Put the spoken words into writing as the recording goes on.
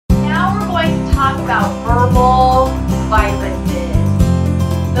talk about verbal viruses.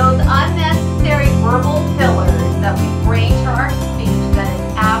 Those unnecessary verbal fillers that we bring to our speech that is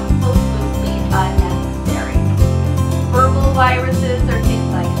absolutely unnecessary. Verbal viruses are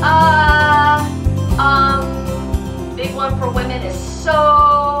things like big one for women is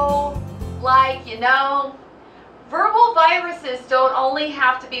so, like, you know. Verbal viruses don't only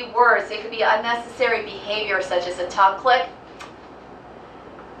have to be words. It could be unnecessary behavior such as a tongue click.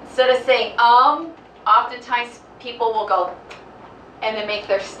 Instead of saying oftentimes people will go and then make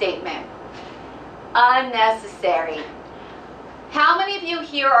their statement. Unnecessary. How many of you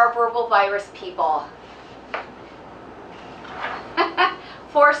here are verbal virus people?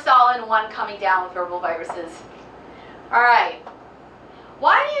 4 solid, 1 coming down with verbal viruses. All right.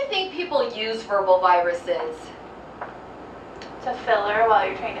 Why do you think people use verbal viruses? It's a filler while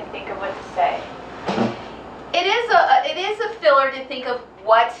you're trying to think of what to say. It is a filler to think of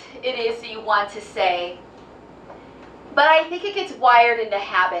what it is that you want to say, but I think it gets wired into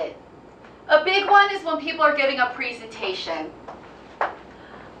habit. A big one is when people are giving a presentation.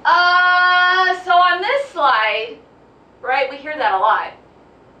 So on this slide, right, we hear that a lot.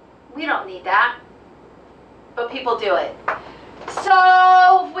 We don't need that, but people do it.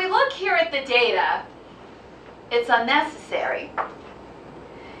 So if we look here at the data, it's unnecessary.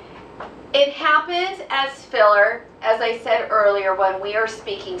 It happens as filler, as I said earlier, when we are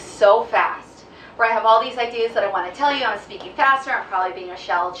speaking so fast, where I have all these ideas that I want to tell you, I'm speaking faster, I'm probably being a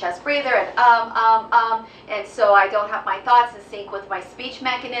shallow chest breather, and so I don't have my thoughts in sync with my speech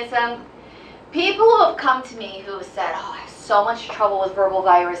mechanism. People who have come to me who have said, oh, I have so much trouble with verbal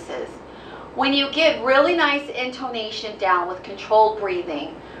viruses. When you get really nice intonation down with controlled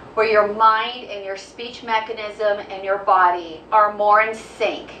breathing, where your mind and your speech mechanism and your body are more in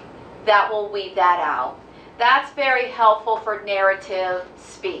sync, that will weed that out. That's very helpful for narrative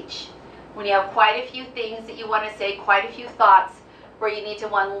speech. When you have quite a few things that you want to say, quite a few thoughts, where you need to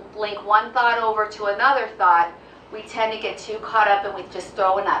link one thought over to another thought, we tend to get too caught up and we just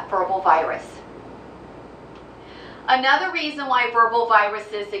throw in that verbal virus. Another reason why verbal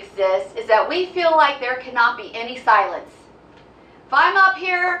viruses exist is that we feel like there cannot be any silence. If I'm up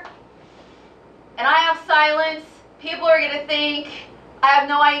here and I have silence, people are going to think I have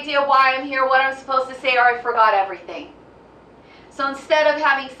no idea why I'm here, what I'm supposed to say, or I forgot everything. So instead of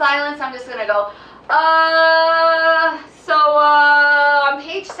having silence, I'm just going to go, on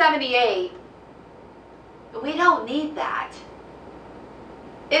page 78, we don't need that.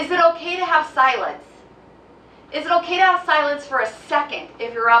 Is it okay to have silence? Is it okay to have silence for a second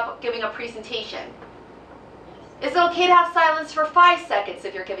if you're up giving a presentation? Is it okay to have silence for 5 seconds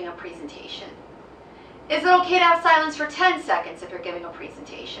if you're giving a presentation? Is it okay to have silence for 10 seconds if you're giving a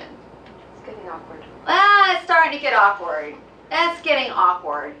presentation? It's getting awkward. It's starting to get awkward. It's getting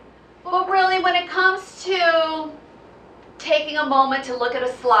awkward. But really, when it comes to taking a moment to look at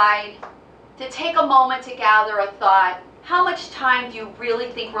a slide, to take a moment to gather a thought, how much time do you really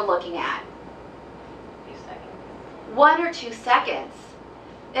think we're looking at? A few seconds. 1 or 2 seconds.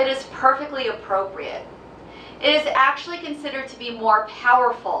 It is perfectly appropriate. It is actually considered to be more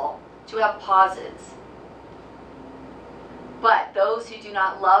powerful to have pauses. But those who do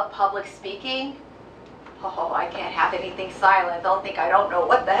not love public speaking, oh, I can't have anything silent. They'll think I don't know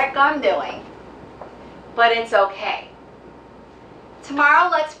what the heck I'm doing. But it's okay. Tomorrow,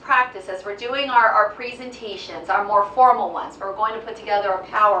 let's practice as we're doing our presentations, our more formal ones. We're going to put together a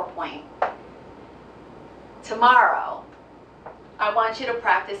PowerPoint. Tomorrow, I want you to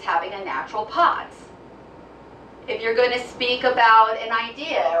practice having a natural pause. If you're going to speak about an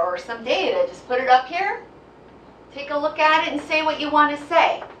idea or some data, just put it up here. Take a look at it and say what you want to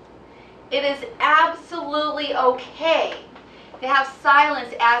say. It is absolutely okay to have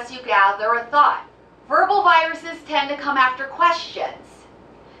silence as you gather a thought. Verbal viruses tend to come after questions.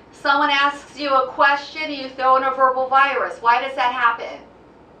 Someone asks you a question and you throw in a verbal virus. Why does that happen?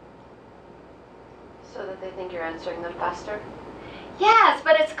 So that they think you're answering them faster? Yes,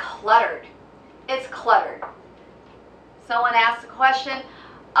 but it's cluttered. It's cluttered. Someone asks a question,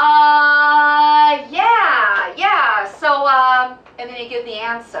 and then you give the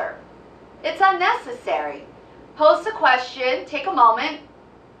answer. It's unnecessary. Post a question, take a moment.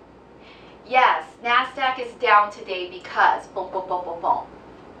 Yes, NASDAQ is down today because, boom, boom, boom, boom, boom.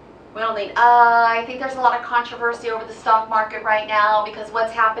 We don't need, I think there's a lot of controversy over the stock market right now because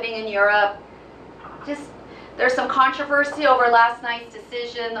what's happening in Europe. There's some controversy over last night's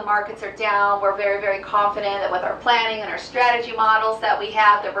decision. The markets are down. We're very, very confident that with our planning and our strategy models that we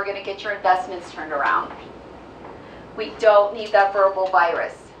have, that we're going to get your investments turned around. We don't need that verbal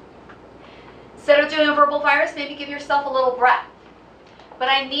virus. Instead of doing a verbal virus, maybe give yourself a little breath. But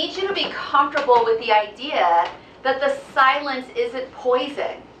I need you to be comfortable with the idea that the silence isn't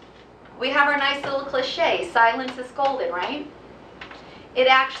poison. We have our nice little cliche, silence is golden, right? It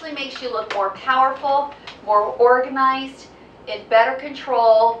actually makes you look more powerful, more organized, in better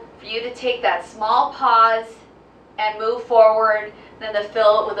control, for you to take that small pause and move forward than to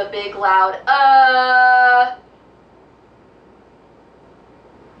fill it with a big loud,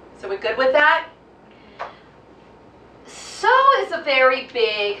 So we're good with that? So is a very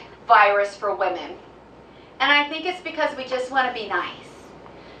big virus for women. And I think it's because we just want to be nice.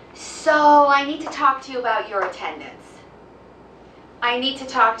 So I need to talk to you about your attendance. I need to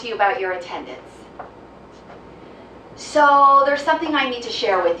talk to you about your attendance. So there's something I need to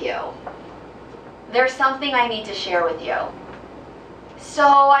share with you. There's something I need to share with you. So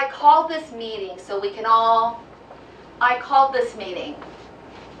I called this meeting so we can all, I called this meeting.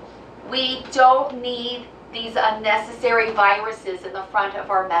 We don't need these unnecessary viruses in the front of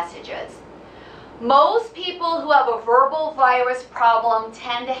our messages. Most people who have a verbal virus problem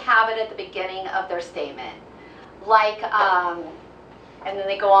tend to have it at the beginning of their statement. Like, and then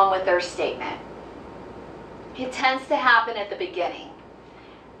they go on with their statement. It tends to happen at the beginning.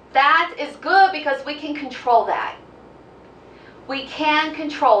 That is good because we can control that. We can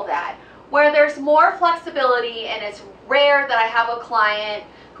control that. Where there's more flexibility, and it's rare that I have a client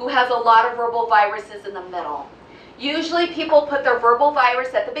who has a lot of verbal viruses in the middle. Usually people put their verbal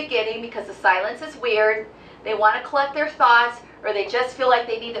virus at the beginning because the silence is weird, they want to collect their thoughts, or they just feel like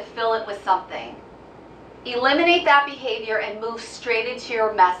they need to fill it with something. Eliminate that behavior and move straight into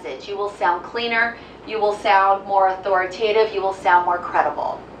your message. You will sound cleaner, you will sound more authoritative, you will sound more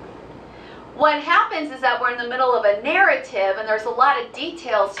credible. What happens is that we're in the middle of a narrative and there's a lot of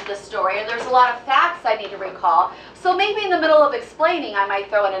details to the story and there's a lot of facts I need to recall. So maybe in the middle of explaining I might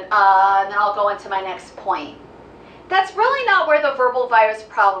throw in an and then I'll go into my next point. That's really not where the verbal virus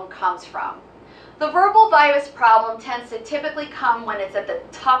problem comes from. The verbal virus problem tends to typically come when it's at the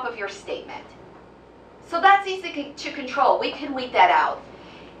top of your statement. So that's easy to control. We can weed that out.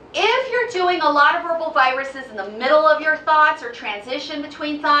 If you're doing a lot of verbal viruses in the middle of your thoughts or transition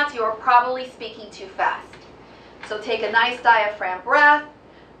between thoughts, you are probably speaking too fast. So take a nice diaphragm breath,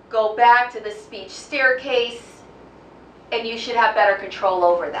 go back to the speech staircase, and you should have better control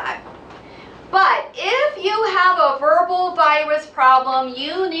over that. But if you have a verbal virus problem,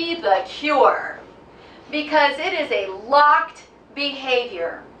 you need the cure because it is a locked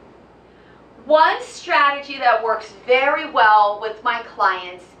behavior. One strategy that works very well with my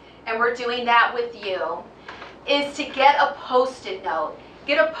clients, and we're doing that with you, is to get a Post-it note.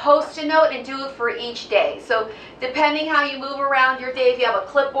 Get a Post-it note and do it for each day. So depending how you move around your day, if you have a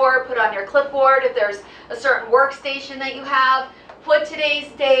clipboard, put on your clipboard. If there's a certain workstation that you have, put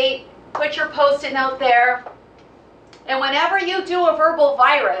today's date, put your Post-it note there. And whenever you do a verbal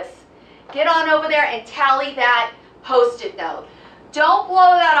virus, get on over there and tally that Post-it note. Don't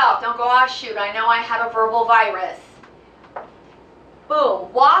blow that off. Don't go, oh shoot, I know I had a verbal virus.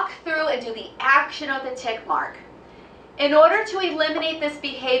 Boom. Walk through and do the action of the tick mark. In order to eliminate this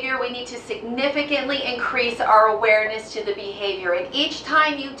behavior, we need to significantly increase our awareness to the behavior. And each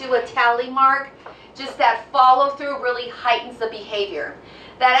time you do a tally mark, just that follow through really heightens the behavior.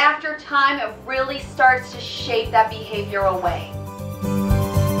 That after time, it really starts to shape that behavior away.